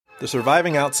the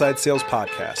Surviving Outside Sales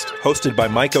podcast, hosted by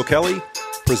Mike O'Kelly,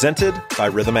 presented by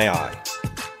Rhythm AI.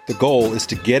 The goal is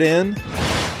to get in,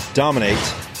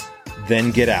 dominate,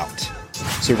 then get out.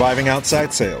 Surviving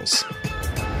Outside Sales.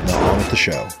 Now on with the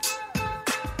show.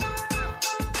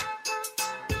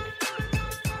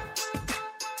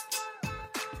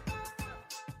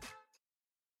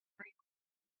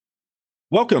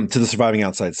 Welcome to the Surviving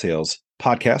Outside Sales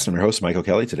podcast. I'm your host, Mike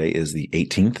O'Kelly. Today is the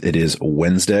 18th. It is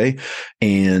Wednesday.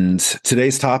 And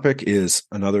today's topic is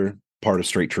another part of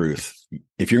straight truth.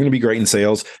 If you're going to be great in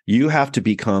sales, you have to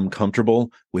become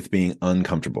comfortable with being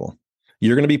uncomfortable.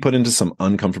 You're going to be put into some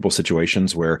uncomfortable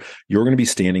situations where you're going to be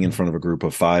standing in front of a group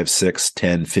of 5, 6,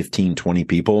 10, 15, 20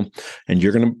 people, and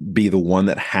you're going to be the one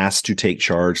that has to take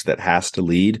charge, that has to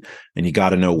lead, and you got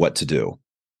to know what to do.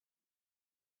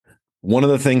 One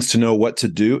of the things to know what to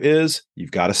do is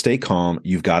you've got to stay calm,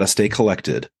 you've got to stay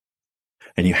collected,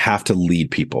 and you have to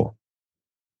lead people.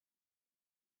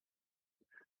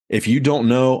 If you don't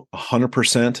know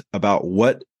 100% about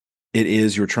what it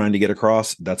is you're trying to get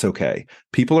across, that's okay.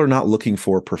 People are not looking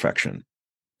for perfection.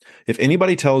 If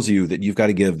anybody tells you that you've got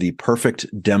to give the perfect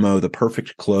demo, the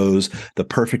perfect close, the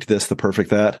perfect this, the perfect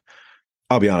that,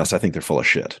 I'll be honest, I think they're full of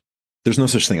shit. There's no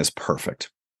such thing as perfect.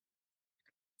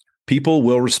 People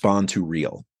will respond to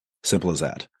real. Simple as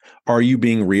that. Are you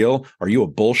being real? Are you a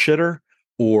bullshitter?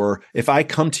 Or if I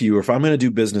come to you, or if I'm going to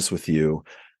do business with you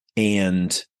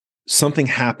and something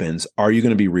happens, are you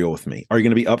going to be real with me? Are you going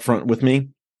to be upfront with me?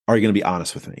 Are you going to be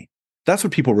honest with me? That's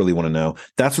what people really want to know.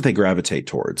 That's what they gravitate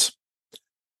towards.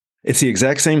 It's the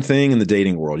exact same thing in the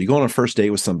dating world. You go on a first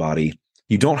date with somebody,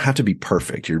 you don't have to be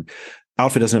perfect. Your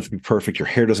outfit doesn't have to be perfect. Your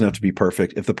hair doesn't have to be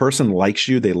perfect. If the person likes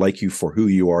you, they like you for who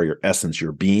you are, your essence,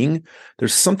 your being.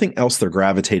 There's something else they're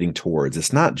gravitating towards.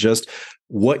 It's not just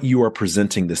what you are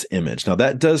presenting this image. Now,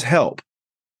 that does help.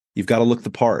 You've got to look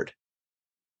the part.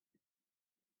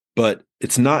 But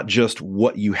it's not just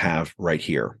what you have right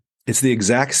here. It's the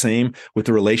exact same with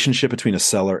the relationship between a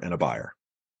seller and a buyer.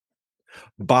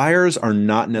 Buyers are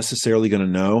not necessarily going to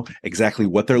know exactly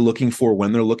what they're looking for,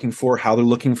 when they're looking for, how they're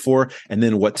looking for, and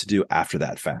then what to do after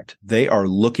that fact. They are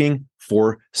looking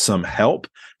for some help.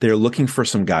 They're looking for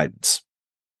some guidance.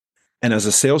 And as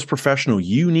a sales professional,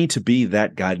 you need to be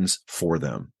that guidance for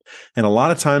them. And a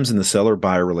lot of times in the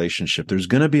seller-buyer relationship, there's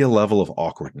going to be a level of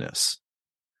awkwardness.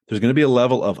 There's going to be a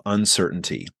level of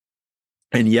uncertainty.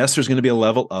 And yes, there's going to be a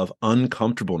level of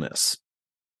uncomfortableness.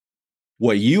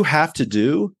 What you have to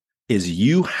do is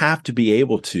you have to be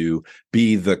able to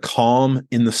be the calm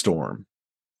in the storm.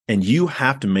 And you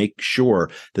have to make sure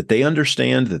that they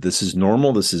understand that this is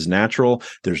normal, this is natural,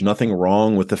 there's nothing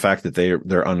wrong with the fact that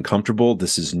they're uncomfortable,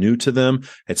 this is new to them,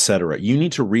 etc. You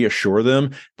need to reassure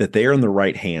them that they are in the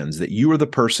right hands, that you are the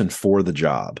person for the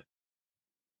job.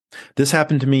 This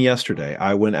happened to me yesterday.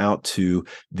 I went out to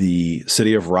the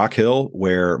city of Rock Hill,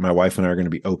 where my wife and I are going to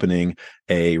be opening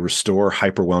a Restore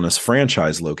Hyper Wellness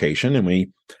franchise location, and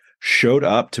we showed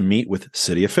up to meet with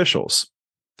city officials.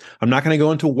 I'm not going to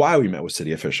go into why we met with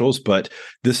city officials, but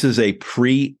this is a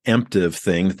preemptive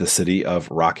thing that the city of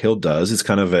Rock Hill does. It's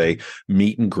kind of a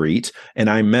meet and greet,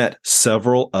 and I met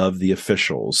several of the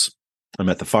officials. I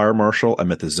met the fire marshal, I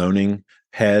met the zoning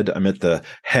head, I met the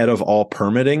head of all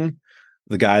permitting,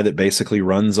 the guy that basically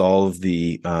runs all of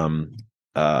the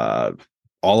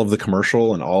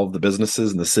commercial and all of the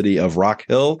businesses in the city of Rock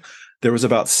Hill. There was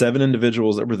about 7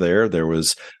 individuals that were there. There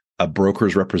was a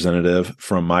broker's representative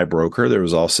from my broker. There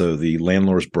was also the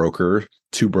landlord's broker,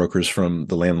 2 brokers from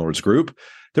the landlord's group.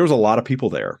 There was a lot of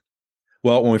people there.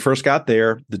 Well, when we first got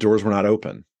there, the doors were not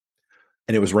open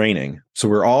and it was raining. So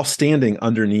we were all standing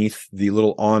underneath the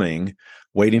little awning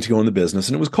waiting to go in the business,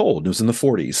 and it was cold. It was in the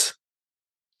 40s.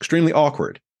 Extremely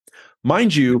awkward.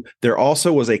 Mind you, there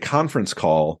also was a conference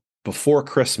call before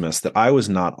Christmas that I was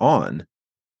not on.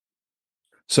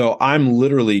 So I'm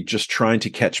literally just trying to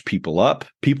catch people up.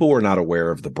 People were not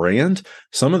aware of the brand.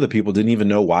 Some of the people didn't even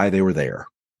know why they were there.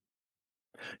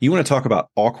 You want to talk about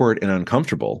awkward and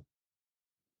uncomfortable.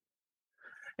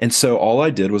 And so all I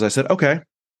did was I said, okay,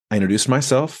 I introduced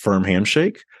myself, firm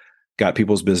handshake, got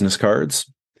people's business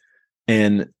cards,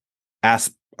 and I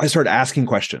started asking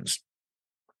questions.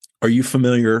 Are you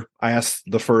familiar? I asked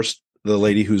the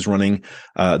lady who's running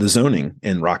the zoning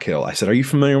in Rock Hill. I said, are you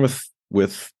familiar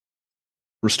with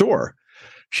Restore?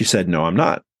 She said, no, I'm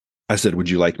not. I said, would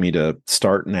you like me to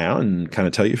start now and kind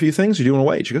of tell you a few things? Or do you want to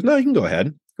wait? She goes, no, you can go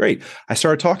ahead. Great. I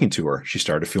started talking to her. She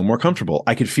started to feel more comfortable.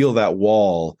 I could feel that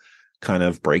wall kind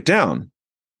of break down.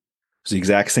 It's the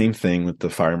exact same thing with the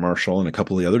fire marshal and a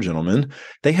couple of the other gentlemen.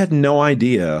 They had no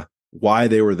idea why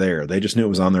they were there. They just knew it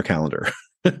was on their calendar.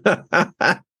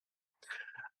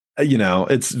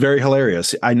 It's very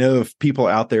hilarious. I know of people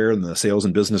out there in the sales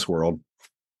and business world,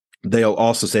 they'll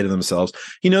also say to themselves,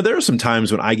 there are some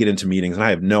times when I get into meetings and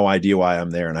I have no idea why I'm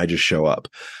there and I just show up.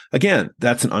 Again,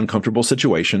 that's an uncomfortable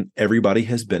situation. Everybody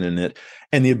has been in it.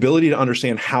 And the ability to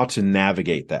understand how to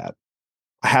navigate that.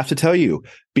 I have to tell you,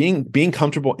 being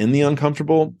comfortable in the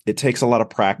uncomfortable, it takes a lot of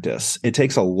practice. It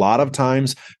takes a lot of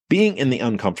times being in the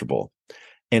uncomfortable.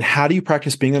 And how do you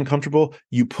practice being uncomfortable?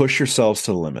 You push yourselves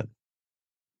to the limit.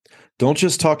 Don't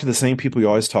just talk to the same people you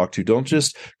always talk to. Don't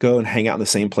just go and hang out in the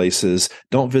same places.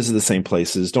 Don't visit the same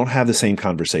places. Don't have the same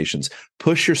conversations.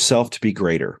 Push yourself to be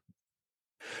greater.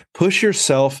 Push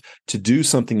yourself to do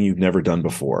something you've never done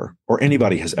before or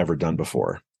anybody has ever done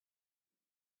before.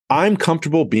 I'm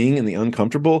comfortable being in the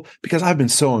uncomfortable because I've been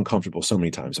so uncomfortable so many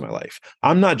times in my life.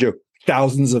 I'm not joking.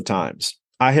 Thousands of times.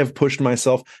 I have pushed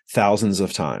myself thousands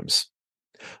of times.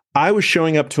 I was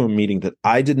showing up to a meeting that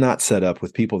I did not set up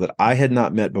with people that I had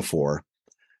not met before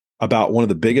about one of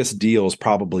the biggest deals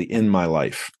probably in my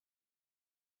life.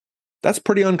 That's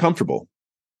pretty uncomfortable.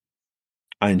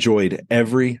 I enjoyed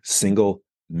every single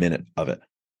minute of it.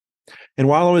 And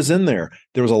while I was in there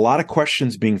was a lot of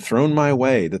questions being thrown my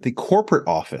way that the corporate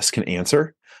office can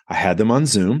answer. I had them on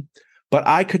Zoom, but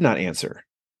I could not answer.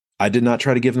 I did not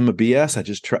try to give them a BS. I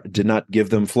just did not give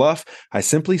them fluff. I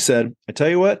simply said, I tell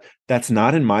you what, that's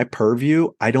not in my purview.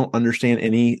 I don't understand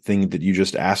anything that you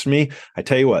just asked me. I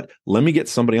tell you what, let me get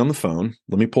somebody on the phone.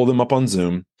 Let me pull them up on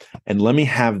Zoom and let me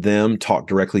have them talk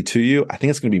directly to you. I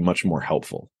think it's going to be much more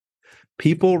helpful.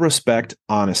 People respect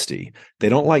honesty. They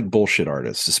don't like bullshit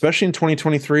artists, especially in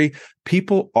 2023.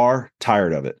 People are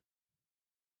tired of it.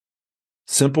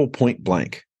 Simple, point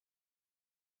blank.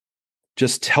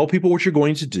 Just tell people what you're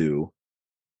going to do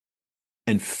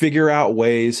and figure out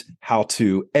ways how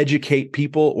to educate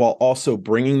people while also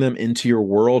bringing them into your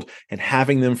world and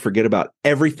having them forget about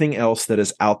everything else that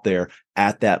is out there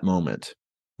at that moment.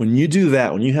 When you do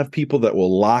that, when you have people that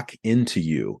will lock into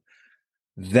you,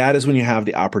 that is when you have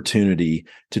the opportunity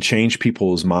to change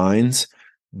people's minds.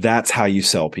 That's how you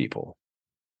sell people.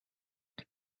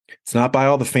 It's not by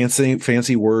all the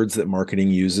fancy words that marketing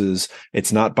uses.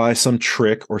 It's not by some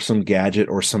trick or some gadget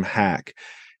or some hack.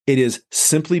 It is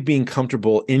simply being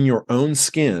comfortable in your own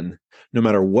skin, no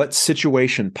matter what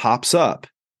situation pops up,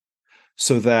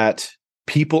 so that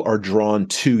people are drawn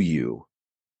to you.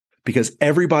 Because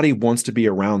everybody wants to be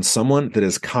around someone that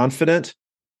is confident,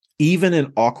 even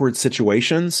in awkward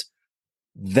situations.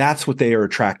 That's what they are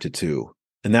attracted to.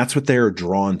 And that's what they are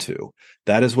drawn to.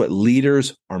 That is what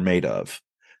leaders are made of.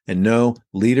 And no,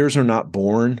 leaders are not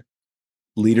born.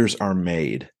 Leaders are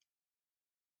made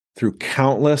through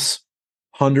countless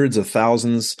hundreds or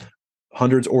thousands,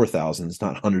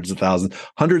 not hundreds of thousands,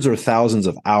 hundreds or thousands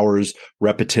of hours,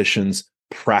 repetitions,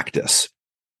 practice.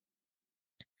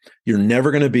 You're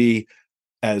never going to be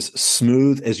as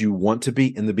smooth as you want to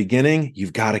be in the beginning.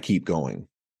 You've got to keep going.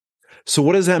 So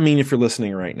what does that mean if you're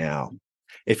listening right now?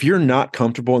 If you're not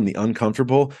comfortable in the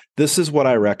uncomfortable, this is what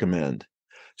I recommend.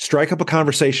 Strike up a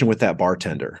conversation with that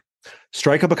bartender.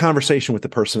 Strike up a conversation with the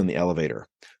person in the elevator.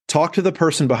 Talk to the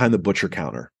person behind the butcher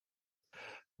counter.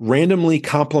 Randomly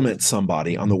compliment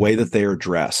somebody on the way that they are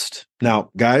dressed. Now,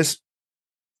 guys,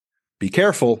 be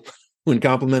careful when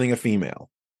complimenting a female.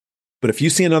 But if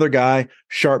you see another guy,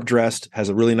 sharp dressed, has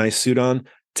a really nice suit on,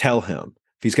 tell him.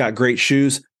 If he's got great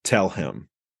shoes, tell him.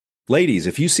 Ladies,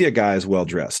 if you see a guy as well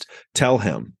dressed, tell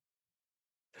him.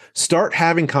 Start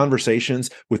having conversations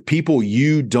with people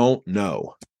you don't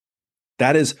know.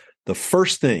 That is the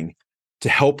first thing to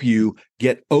help you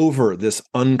get over this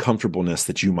uncomfortableness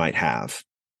that you might have.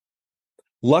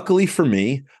 Luckily for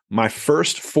me, my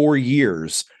first 4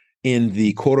 years in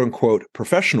the quote unquote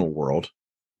professional world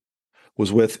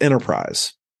was with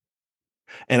enterprise.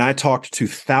 And I talked to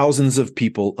thousands of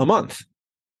people a month.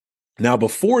 Now,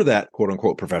 before that quote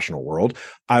unquote professional world,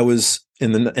 I was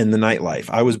in the nightlife.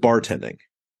 I was bartending.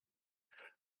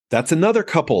 That's another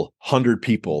couple hundred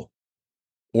people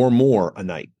or more a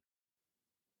night.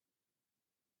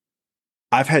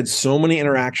 I've had so many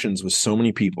interactions with so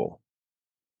many people.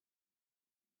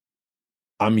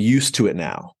 I'm used to it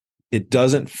now. It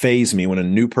doesn't faze me when a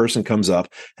new person comes up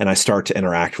and I start to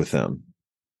interact with them.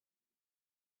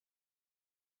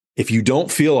 If you don't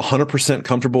feel 100%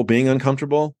 comfortable being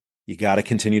uncomfortable, you got to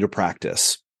continue to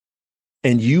practice.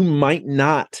 And you might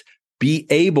not be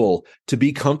able to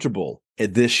be comfortable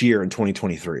at this year in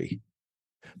 2023.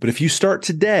 But if you start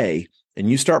today and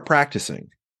you start practicing,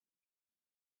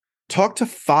 talk to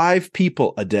 5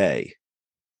 people a day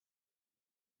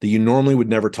that you normally would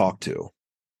never talk to.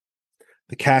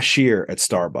 The cashier at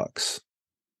Starbucks,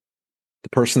 the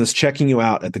person that's checking you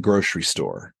out at the grocery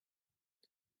store,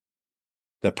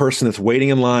 that person that's waiting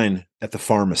in line at the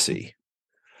pharmacy.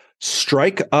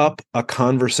 Strike up a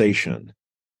conversation.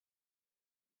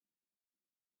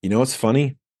 You know what's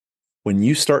funny? When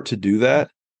you start to do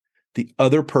that, the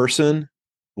other person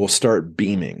will start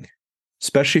beaming,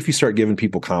 especially if you start giving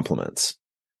people compliments.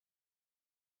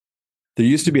 There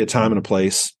used to be a time and a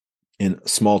place in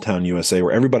small town USA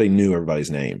where everybody knew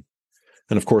everybody's name.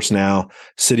 And of course, now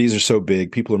cities are so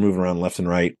big, people are moving around left and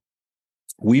right.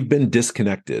 We've been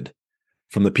disconnected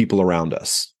from the people around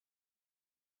us.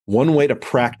 One way to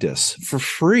practice for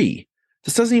free,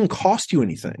 this doesn't even cost you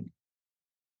anything.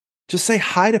 Just say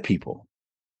hi to people.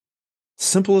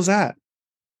 Simple as that.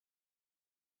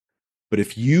 But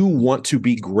if you want to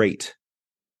be great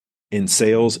in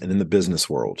sales and in the business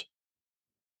world,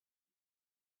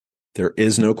 there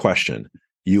is no question.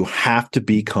 You have to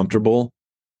be comfortable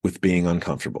with being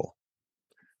uncomfortable.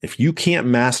 If you can't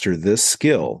master this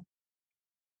skill,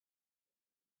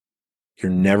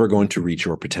 you're never going to reach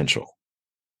your potential.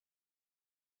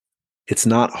 It's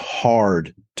not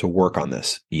hard to work on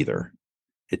this either.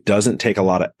 It doesn't take a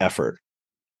lot of effort.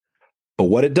 But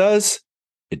what it does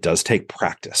take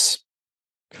practice.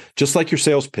 Just like your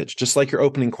sales pitch, just like your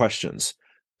opening questions,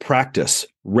 practice,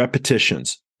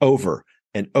 repetitions, over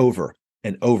and over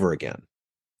and over again.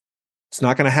 It's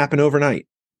not going to happen overnight.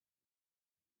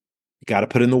 You got to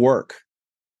put in the work.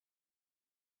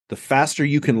 The faster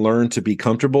you can learn to be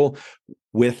comfortable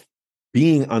with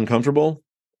being uncomfortable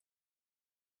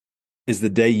is the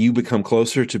day you become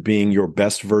closer to being your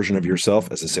best version of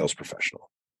yourself as a sales professional.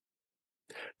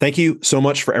 Thank you so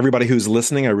much for everybody who's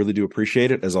listening. I really do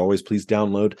appreciate it. As always, please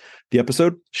download the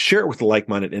episode, share it with a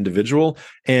like-minded individual.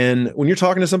 And when you're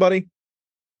talking to somebody,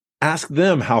 ask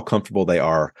them how comfortable they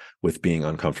are with being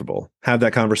uncomfortable. Have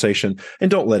that conversation and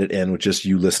don't let it end with just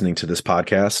you listening to this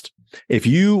podcast. If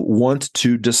you want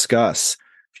to discuss,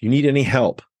 if you need any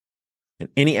help in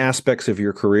any aspects of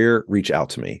your career, reach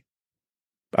out to me.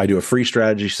 I do a free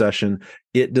strategy session.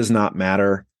 It does not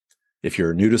matter if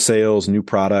you're new to sales, new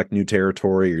product, new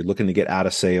territory, you're looking to get out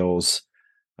of sales,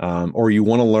 or you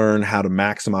want to learn how to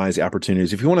maximize the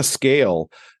opportunities. If you want to scale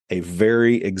a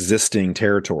very existing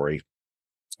territory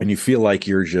and you feel like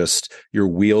your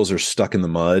wheels are stuck in the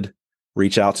mud,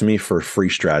 reach out to me for a free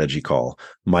strategy call.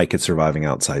 Mike at Surviving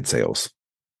Outside Sales.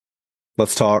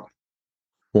 Let's talk.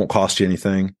 Won't cost you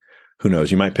anything. Who knows?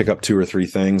 You might pick up 2 or 3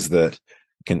 things that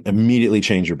can immediately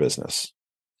change your business,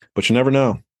 but you never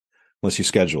know unless you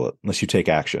schedule it, unless you take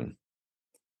action.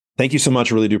 Thank you so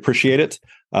much. I really do appreciate it.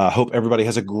 Hope everybody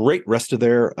has a great rest of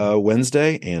their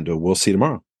Wednesday, and we'll see you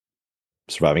tomorrow.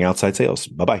 Surviving Outside Sales.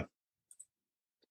 Bye-bye.